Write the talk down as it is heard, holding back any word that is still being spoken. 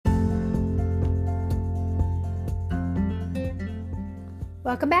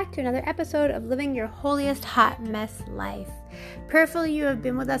Welcome back to another episode of Living Your Holiest Hot Mess Life. Prayerfully, you have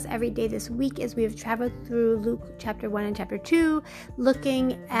been with us every day this week as we have traveled through Luke chapter 1 and chapter 2,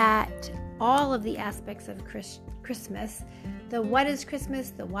 looking at all of the aspects of Christmas. The what is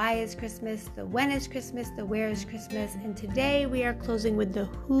Christmas, the why is Christmas, the when is Christmas, the where is Christmas, and today we are closing with the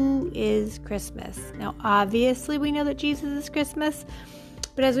who is Christmas. Now, obviously, we know that Jesus is Christmas,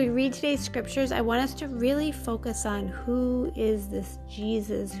 but as we read today's scriptures, I want us to really focus on who is this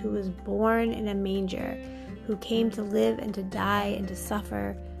Jesus who was born in a manger, who came to live and to die and to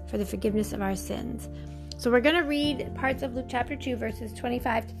suffer for the forgiveness of our sins. So we're going to read parts of Luke chapter 2, verses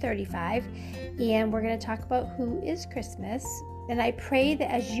 25 to 35, and we're going to talk about who is Christmas. And I pray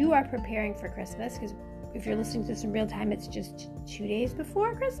that as you are preparing for Christmas, because if you're listening to this in real time, it's just 2 days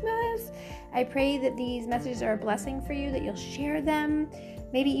before Christmas. I pray that these messages are a blessing for you, that you'll share them.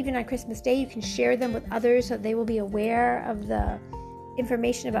 Maybe even on Christmas Day, you can share them with others so they will be aware of the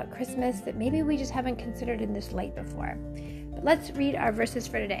information about Christmas that maybe we just haven't considered in this light before. But let's read our verses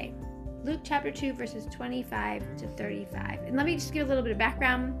for today. Luke chapter 2, verses 25 to 35. And let me just give a little bit of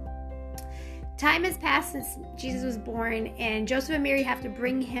background. Time has passed since Jesus was born, and Joseph and Mary have to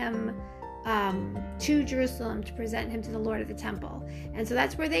bring him to Jerusalem to present him to the Lord at the temple. And so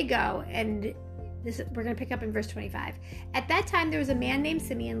that's where they go, and we're going to pick up in verse 25. At that time, there was a man named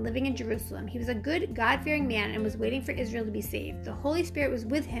Simeon living in Jerusalem. He was a good, God-fearing man and was waiting for Israel to be saved. The Holy Spirit was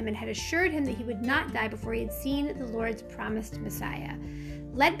with him and had assured him that he would not die before he had seen the Lord's promised Messiah.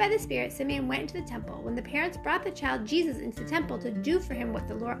 Led by the Spirit, Simeon went into the temple. When the parents brought the child Jesus into the temple to do for him what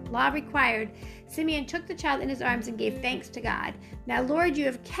the law required, Simeon took the child in his arms and gave thanks to God. Now, Lord, you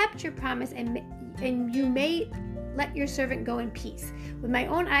have kept your promise, and you may let your servant go in peace. With my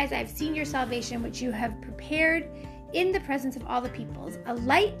own eyes I have seen your salvation, which you have prepared in the presence of all the peoples, a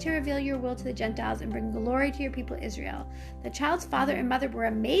light to reveal your will to the Gentiles and bring glory to your people Israel. The child's father and mother were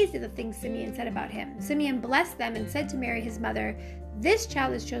amazed at the things Simeon said about him. Simeon blessed them and said to Mary his mother, "This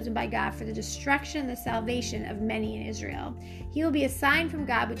child is chosen by God for the destruction and the salvation of many in Israel. He will be a sign from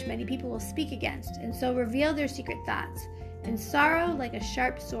God which many people will speak against, and so reveal their secret thoughts. And sorrow like a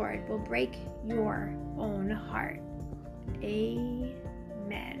sharp sword will break your own heart."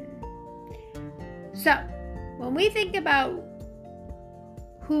 Amen. So, when we think about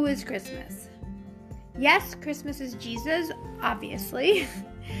who is Christmas, yes, Christmas is Jesus, obviously,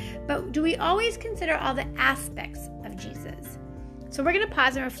 but do we always consider all the aspects of Jesus? So we're going to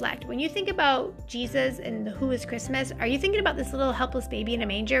pause and reflect. When you think about Jesus and who is Christmas, are you thinking about this little helpless baby in a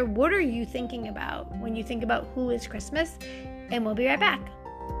manger? What are you thinking about when you think about who is Christmas? And we'll be right back.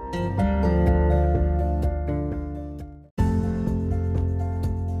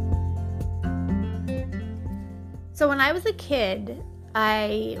 So when I was a kid,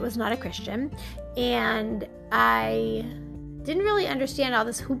 I was not a Christian, and I didn't really understand all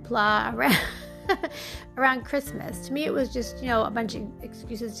this hoopla around Christmas. To me, it was just, a bunch of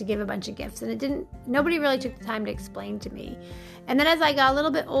excuses to give a bunch of gifts, and nobody really took the time to explain to me. And then as I got a little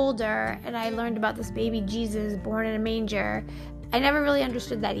bit older and I learned about this baby Jesus born in a manger, I never really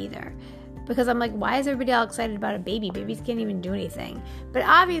understood that either. Because I'm like, why is everybody all excited about a baby? Babies can't even do anything. But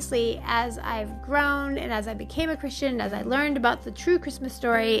obviously, as I've grown and as I became a Christian, as I learned about the true Christmas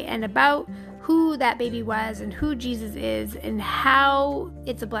story and about who that baby was and who Jesus is and how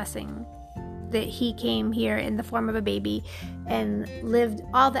it's a blessing that he came here in the form of a baby and lived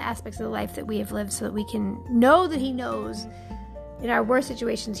all the aspects of the life that we have lived so that we can know that he knows in our worst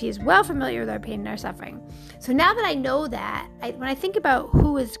situations, he is well familiar with our pain and our suffering. So now that I know that, when I think about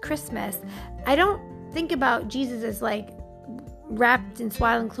who is Christmas, I don't think about Jesus as like wrapped in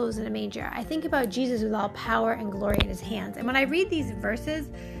swaddling clothes in a manger. I think about Jesus with all power and glory in his hands. And when I read these verses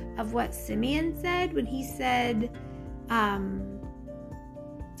of what Simeon said, when he said,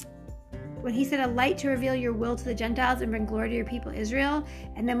 a light to reveal your will to the Gentiles and bring glory to your people Israel.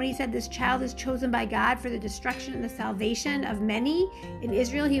 And then when he said this child is chosen by God for the destruction and the salvation of many in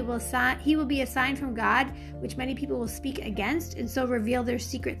Israel, he will be a sign from God, which many people will speak against, and so reveal their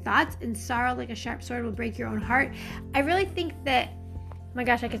secret thoughts, and sorrow like a sharp sword will break your own heart. I really think that, oh my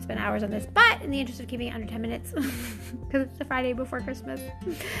gosh, I could spend hours on this, but in the interest of keeping it under 10 minutes, because it's the Friday before Christmas,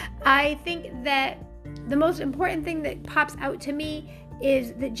 I think that the most important thing that pops out to me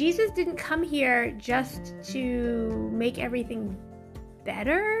is that Jesus didn't come here just to make everything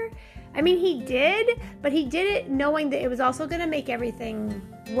better. I mean, he did, but he did it knowing that it was also going to make everything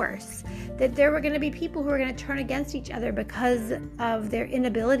worse. That there were going to be people who were going to turn against each other because of their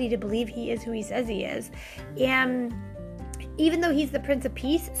inability to believe he is who he says he is. And even though he's the Prince of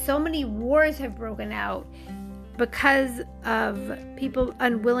Peace, so many wars have broken out because of people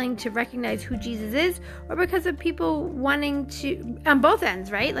unwilling to recognize who Jesus is, or because of people wanting to, on both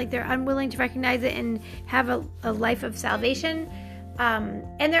ends, right? Like they're unwilling to recognize it and have a life of salvation.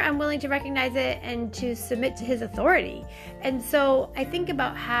 And they're unwilling to recognize it and to submit to his authority. And so I think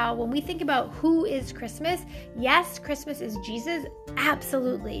about how when we think about who is Christmas, yes, Christmas is Jesus,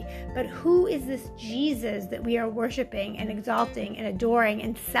 absolutely. But who is this Jesus that we are worshiping and exalting and adoring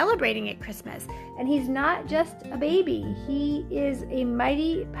and celebrating at Christmas? And he's not just a baby. He is a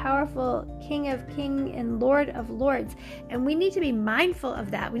mighty, powerful King of Kings and Lord of Lords. And we need to be mindful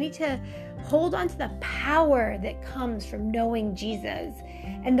of that. We need to hold on to the power that comes from knowing Jesus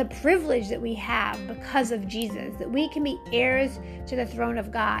and the privilege that we have because of Jesus, that we can be heirs to the throne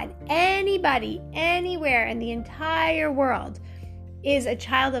of God. Anybody, anywhere in the entire world is a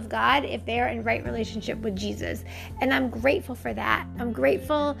child of God if they are in right relationship with Jesus. And I'm grateful for that. I'm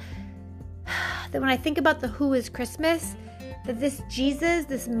grateful that when I think about the who is Christmas, that this Jesus,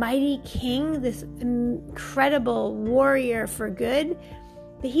 this mighty King, this incredible warrior for good,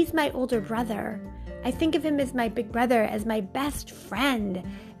 that he's my older brother. I think of him as my big brother, as my best friend,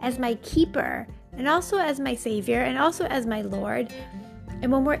 as my keeper, and also as my Savior, and also as my Lord.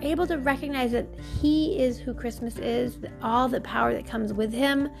 And when we're able to recognize that he is who Christmas is, all the power that comes with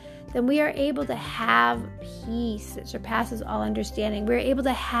him, then we are able to have peace that surpasses all understanding. We're able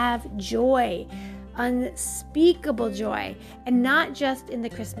to have joy, unspeakable joy, and not just in the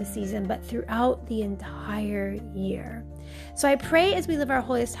Christmas season, but throughout the entire year. So I pray as we live our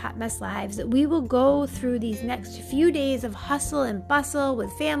holiest hot mess lives that we will go through these next few days of hustle and bustle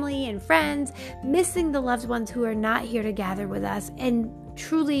with family and friends, missing the loved ones who are not here to gather with us, and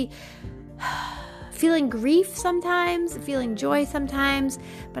truly feeling grief sometimes, feeling joy sometimes.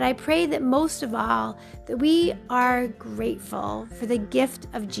 But I pray that most of all, that we are grateful for the gift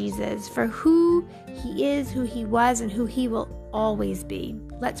of Jesus, for who he is, who he was, and who he will always be.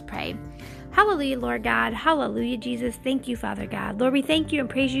 Let's pray. Hallelujah, Lord God. Hallelujah, Jesus. Thank you, Father God. Lord, we thank you and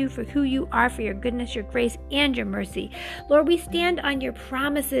praise you for who you are, for your goodness, your grace, and your mercy. Lord, we stand on your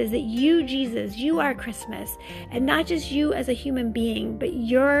promises that you, Jesus, you are Christmas, and not just you as a human being, but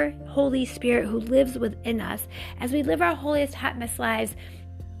your Holy Spirit who lives within us. As we live our holiest hot mess lives,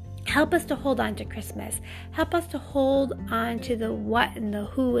 help us to hold on to Christmas. Help us to hold on to the what and the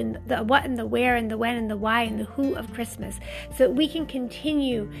who and the what and the where and the when and the why and the who of Christmas, so that we can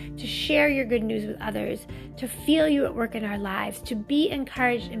continue to share your good news with others, to feel you at work in our lives, to be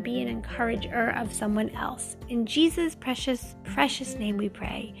encouraged and be an encourager of someone else. In Jesus' precious, precious name we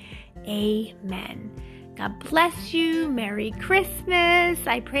pray. Amen. God bless you. Merry Christmas.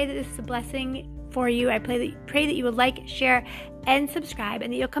 I pray that this is a blessing for you. I pray that you will like, share, and subscribe,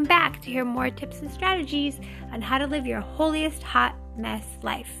 and that you'll come back to hear more tips and strategies on how to live your holiest hot mess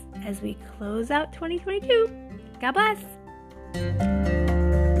life as we close out 2022. God bless.